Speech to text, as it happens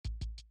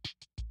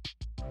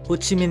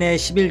호치민에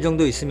 10일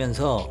정도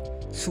있으면서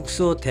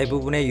숙소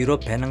대부분의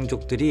유럽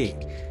배낭족들이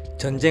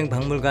전쟁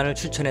박물관을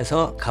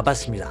추천해서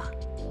가봤습니다.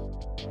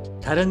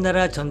 다른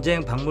나라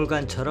전쟁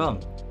박물관처럼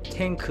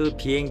탱크,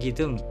 비행기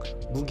등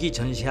무기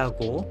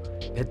전시하고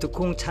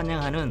베트콩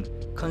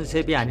찬양하는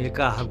컨셉이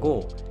아닐까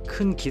하고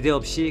큰 기대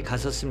없이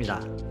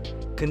갔었습니다.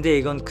 근데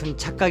이건 큰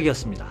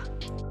착각이었습니다.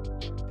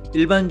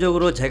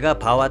 일반적으로 제가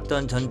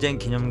봐왔던 전쟁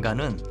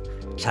기념관은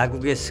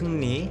자국의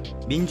승리,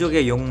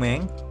 민족의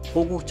용맹,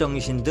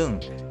 호국정신 등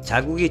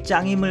자국이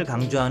짱임을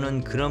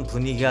강조하는 그런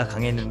분위기가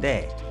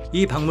강했는데,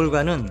 이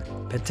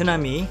박물관은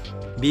베트남이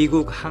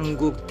미국,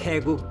 한국,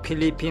 태국,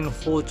 필리핀,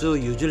 호주,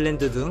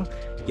 뉴질랜드 등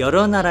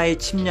여러 나라의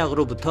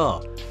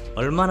침략으로부터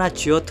얼마나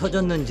쥐어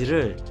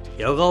터졌는지를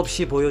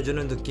여과없이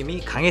보여주는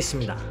느낌이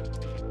강했습니다.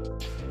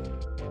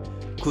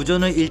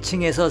 구조는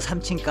 1층에서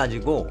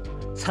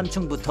 3층까지고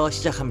 3층부터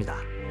시작합니다.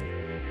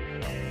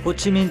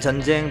 호치민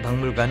전쟁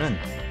박물관은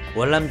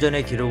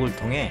월남전의 기록을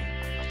통해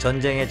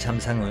전쟁의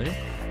참상을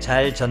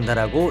잘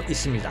전달하고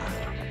있습니다.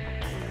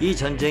 이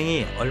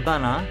전쟁이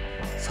얼마나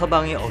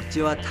서방의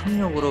억지와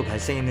탐욕으로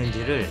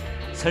발생했는지를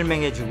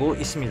설명해주고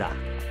있습니다.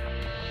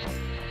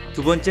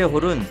 두 번째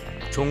홀은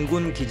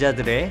종군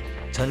기자들의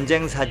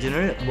전쟁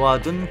사진을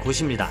모아둔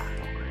곳입니다.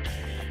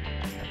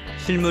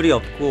 실물이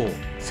없고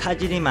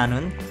사진이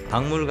많은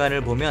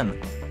박물관을 보면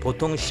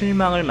보통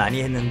실망을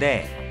많이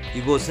했는데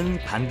이곳은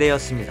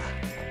반대였습니다.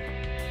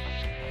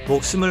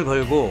 목숨을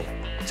걸고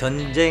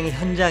전쟁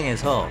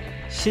현장에서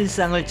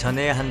실상을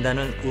전해야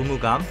한다는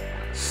의무감,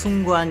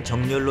 숭고한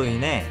정열로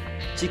인해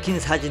찍힌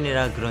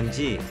사진이라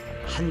그런지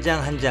한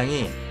장 한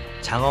장이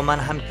장엄한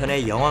한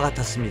편의 영화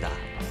같았습니다.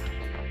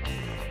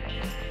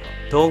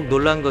 더욱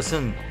놀란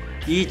것은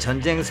이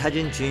전쟁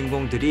사진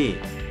주인공들이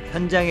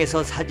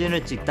현장에서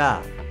사진을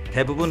찍다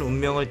대부분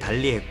운명을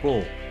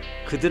달리했고,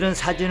 그들은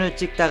사진을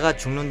찍다가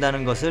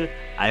죽는다는 것을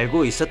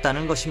알고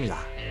있었다는 것입니다.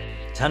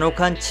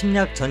 잔혹한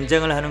침략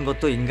전쟁을 하는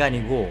것도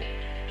인간이고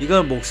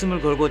이걸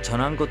목숨을 걸고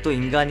전한 것도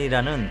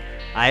인간이라는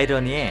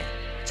아이러니에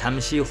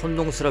잠시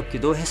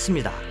혼동스럽기도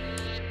했습니다.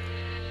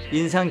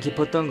 인상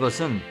깊었던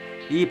것은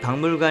이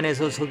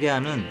박물관에서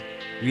소개하는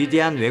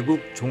위대한 외국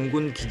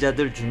종군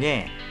기자들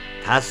중에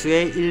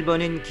다수의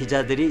일본인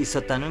기자들이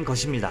있었다는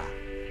것입니다.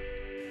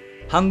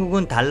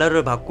 한국은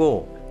달러를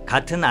받고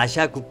같은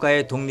아시아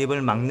국가의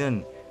독립을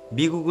막는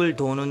미국을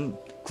도우는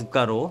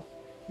국가로,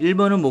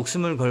 일본은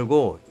목숨을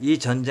걸고 이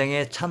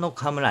전쟁의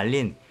잔혹함을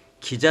알린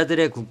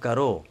기자들의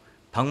국가로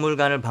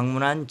박물관을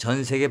방문한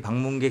전 세계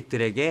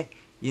방문객들에게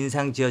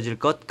인상 지어질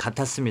것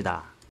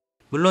같았습니다.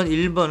 물론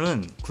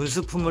일본은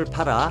군수품을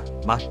팔아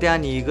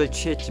막대한 이익을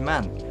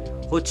취했지만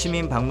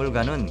호치민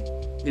박물관은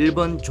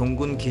일본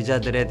종군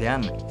기자들에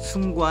대한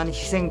숭고한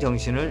희생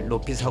정신을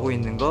높이 사고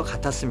있는 것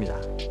같았습니다.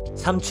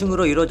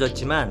 3층으로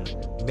이루어졌지만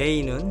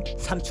메인은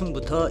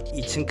 3층부터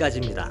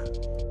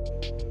 2층까지입니다.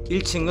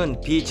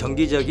 1층은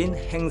비정기적인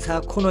행사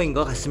코너인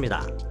것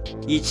같습니다.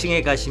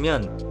 2층에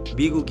가시면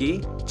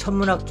미국이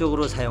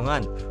천문학적으로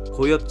사용한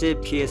고엽제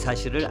피해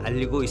사실을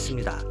알리고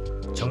있습니다.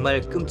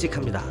 정말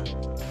끔찍합니다.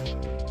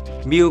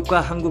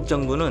 미국과 한국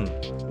정부는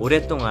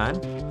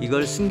오랫동안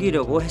이걸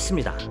숨기려고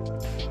했습니다.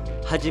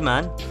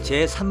 하지만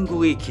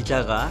제3국의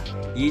기자가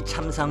이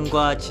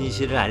참상과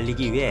진실을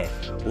알리기 위해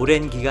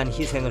오랜 기간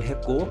희생을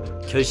했고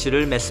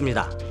결실을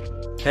맺습니다.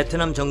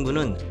 베트남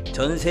정부는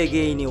전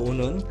세계인이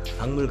오는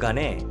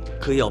박물관에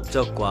그의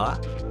업적과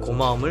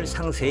고마움을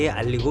상세히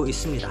알리고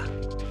있습니다.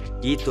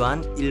 이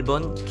또한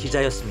일본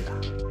기자였습니다.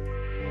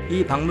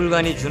 이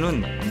박물관이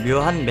주는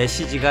묘한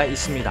메시지가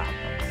있습니다.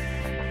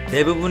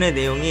 대부분의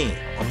내용이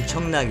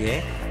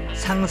엄청나게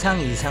상상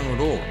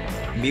이상으로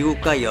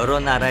미국과 여러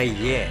나라에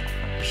의해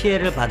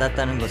피해를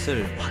받았다는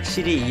것을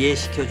확실히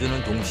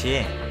이해시켜주는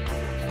동시에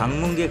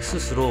방문객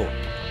스스로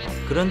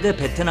그런데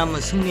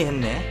베트남은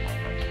승리했네,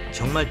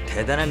 정말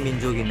대단한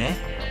민족이네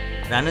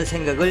라는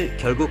생각을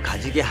결국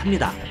가지게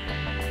합니다.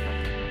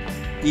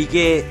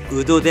 이게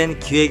의도된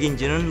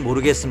기획인지는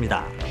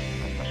모르겠습니다.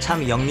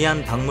 참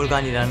영리한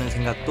박물관이라는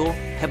생각도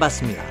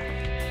해봤습니다.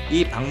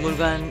 이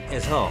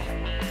박물관에서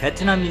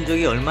베트남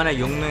민족이 얼마나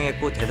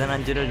용맹했고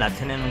대단한지를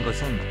나타내는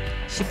것은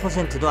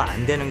 10%도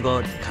안 되는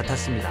것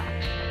같았습니다.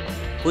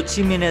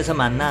 호치민에서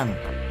만난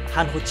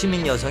한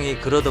호치민 여성이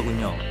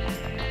그러더군요.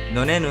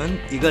 너네는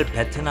이걸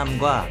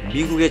베트남과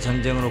미국의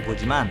전쟁으로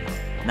보지만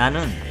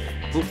나는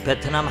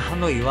북베트남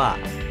하노이와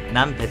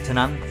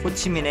남베트남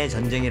호치민의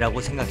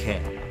전쟁이라고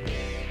생각해.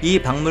 이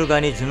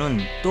박물관이 주는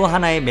또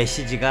하나의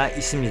메시지가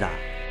있습니다.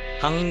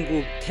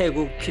 한국,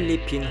 태국,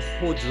 필리핀,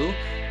 호주,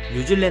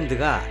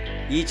 뉴질랜드가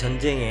이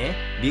전쟁에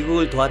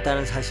미국을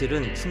도왔다는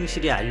사실은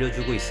충실히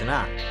알려주고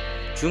있으나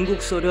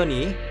중국,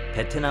 소련이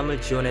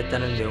베트남을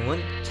지원했다는 내용은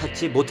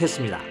찾지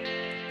못했습니다.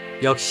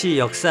 역시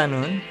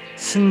역사는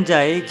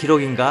승자의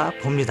기록인가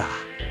봅니다.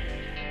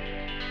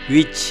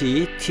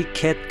 위치,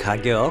 티켓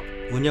가격,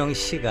 운영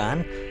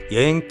시간,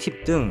 여행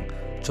팁 등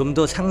좀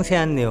더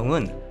상세한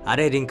내용은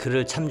아래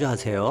링크를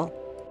참조하세요.